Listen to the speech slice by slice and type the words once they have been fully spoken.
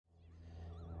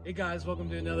Hey guys, welcome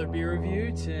to another beer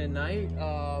review tonight.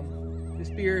 This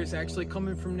beer is actually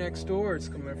coming from next door. It's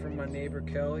coming from my neighbor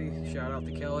Kelly. Shout out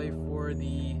to Kelly for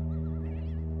the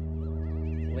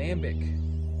Lambic,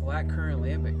 blackcurrant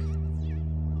Lambic.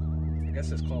 I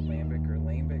guess it's called Lambic or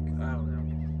Lambic. I don't know.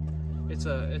 It's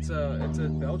a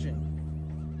Belgian.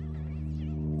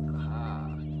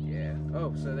 Ah, yeah.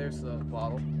 Oh, so there's the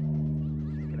bottle.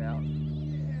 Check it out.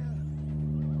 Yeah.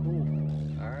 Cool.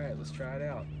 All right, let's try it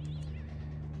out.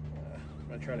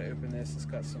 I'm gonna try to open this. It's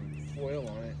got some foil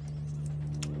on it.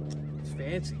 It's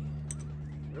fancy,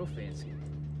 real fancy.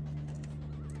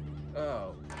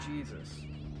 Oh, Jesus.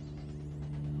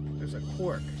 There's a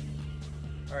cork.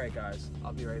 All right, guys,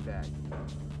 I'll be right back.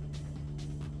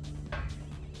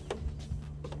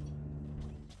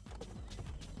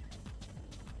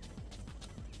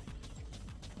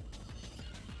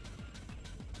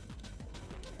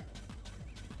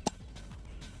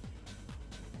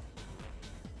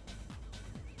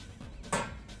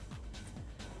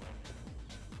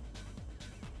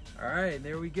 All right,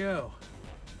 there we go.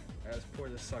 Let's pour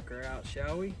this sucker out,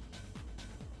 shall we?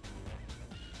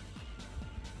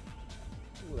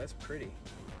 Ooh, that's pretty.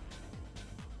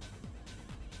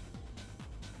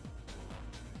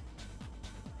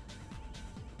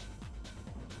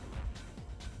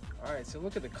 All right, so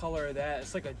look at the color of that.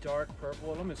 It's like a dark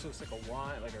purple. It almost looks like a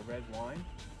wine, like a red wine.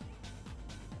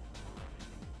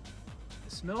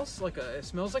 It smells like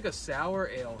a sour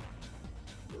ale.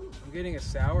 I'm getting a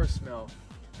sour smell.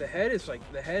 The head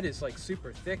is like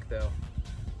super thick though.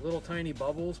 Little tiny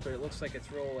bubbles, but it looks like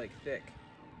it's real like thick.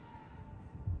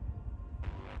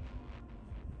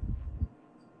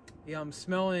 Yeah, I'm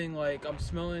smelling like a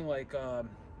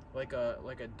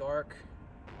dark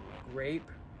grape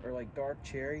or like dark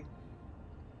cherry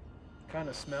kind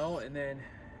of smell, and then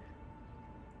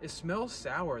it smells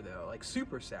sour though, like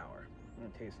super sour. I'm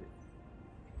gonna taste it.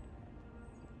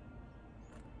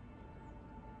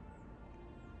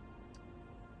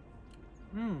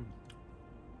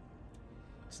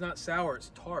 It's not sour,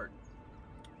 it's tart.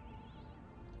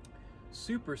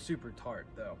 Super, super tart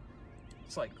though.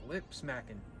 It's like lip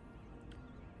smacking.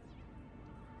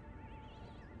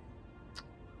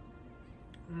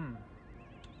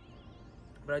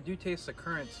 But I do taste the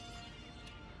currants.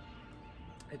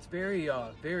 It's very,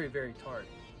 very tart.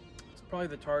 It's probably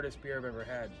the tartest beer I've ever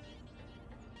had.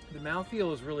 The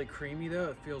mouthfeel is really creamy though.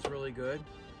 It feels really good.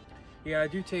 Yeah, I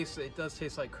do taste, it does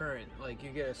taste like currant. Like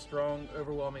you get a strong,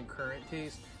 overwhelming currant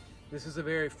taste. This is a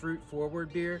very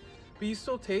fruit-forward beer, but you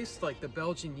still taste like the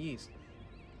Belgian yeast.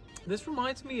 This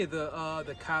reminds me of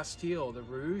the Castile, the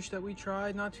Rouge that we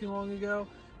tried not too long ago,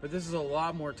 but this is a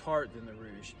lot more tart than the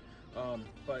Rouge.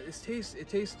 But it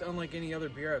tastes unlike any other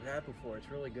beer I've had before.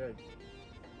 It's really good.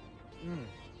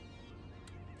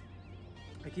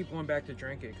 I keep going back to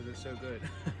drink it because it's so good.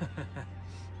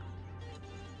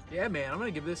 Yeah, man, I'm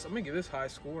gonna give this high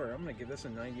score. I'm gonna give this a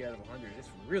 90 out of 100. It's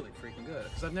really freaking good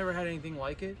because I've never had anything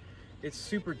like it. It's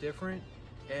super different,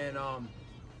 and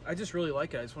I just really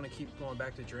like it. I just want to keep going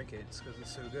back to drink it because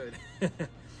it's so good.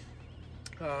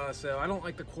 So I don't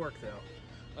like the cork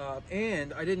though,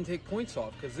 and I didn't take points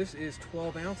off because this is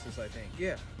 12 ounces, I think.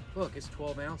 Yeah, look, it's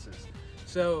 12 ounces.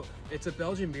 So it's a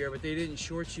Belgian beer, but they didn't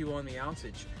short you on the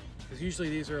ounceage because usually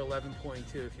these are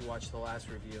 11.2 if you watch the last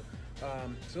review.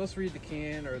 So let's read the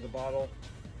can or the bottle.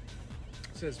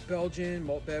 It says Belgian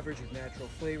malt beverage with natural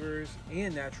flavors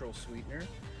and natural sweetener.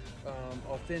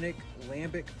 Authentic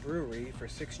Lambic brewery for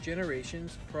 6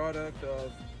 generations. Product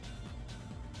of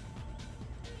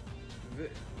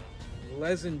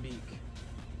Lezenbeek,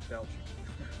 Belgium.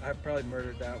 I probably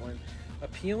murdered that one.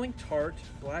 Appealing tart,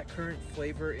 blackcurrant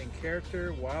flavor and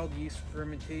character, wild yeast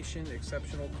fermentation,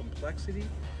 exceptional complexity.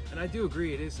 And I do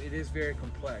agree, it is very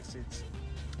complex.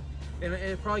 And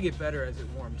it'll probably get better as it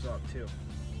warms up too.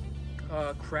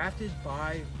 Crafted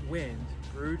by wind,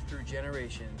 brewed through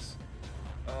generations.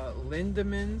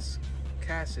 Lindemans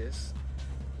Cassis,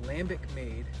 lambic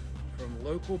made from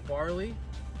local barley,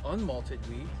 unmalted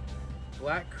wheat,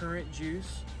 blackcurrant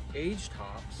juice, aged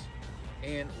hops,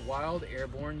 and wild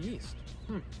airborne yeast.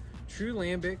 True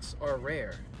lambics are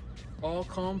rare. All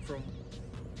come from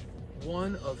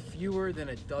one of fewer than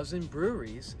a dozen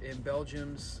breweries in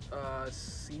Belgium's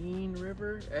Seine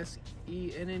River,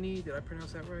 S-E-N-N-E, did I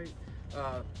pronounce that right?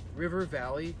 River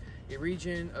Valley, a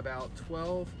region about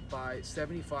 12 by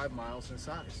 75 miles in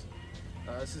size.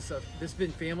 This has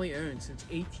been family owned since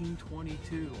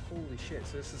 1822. Holy shit,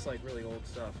 so this is like really old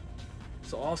stuff.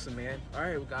 It's awesome, man. All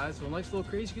right, well, guys, when life's a little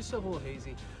crazy, get yourself a little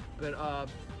hazy, but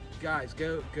guys,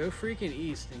 go freaking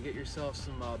east and get yourself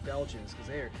some Belgians because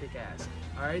they are kick-ass.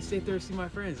 All right, stay thirsty, my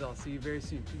friends. I'll see you very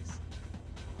soon. Peace.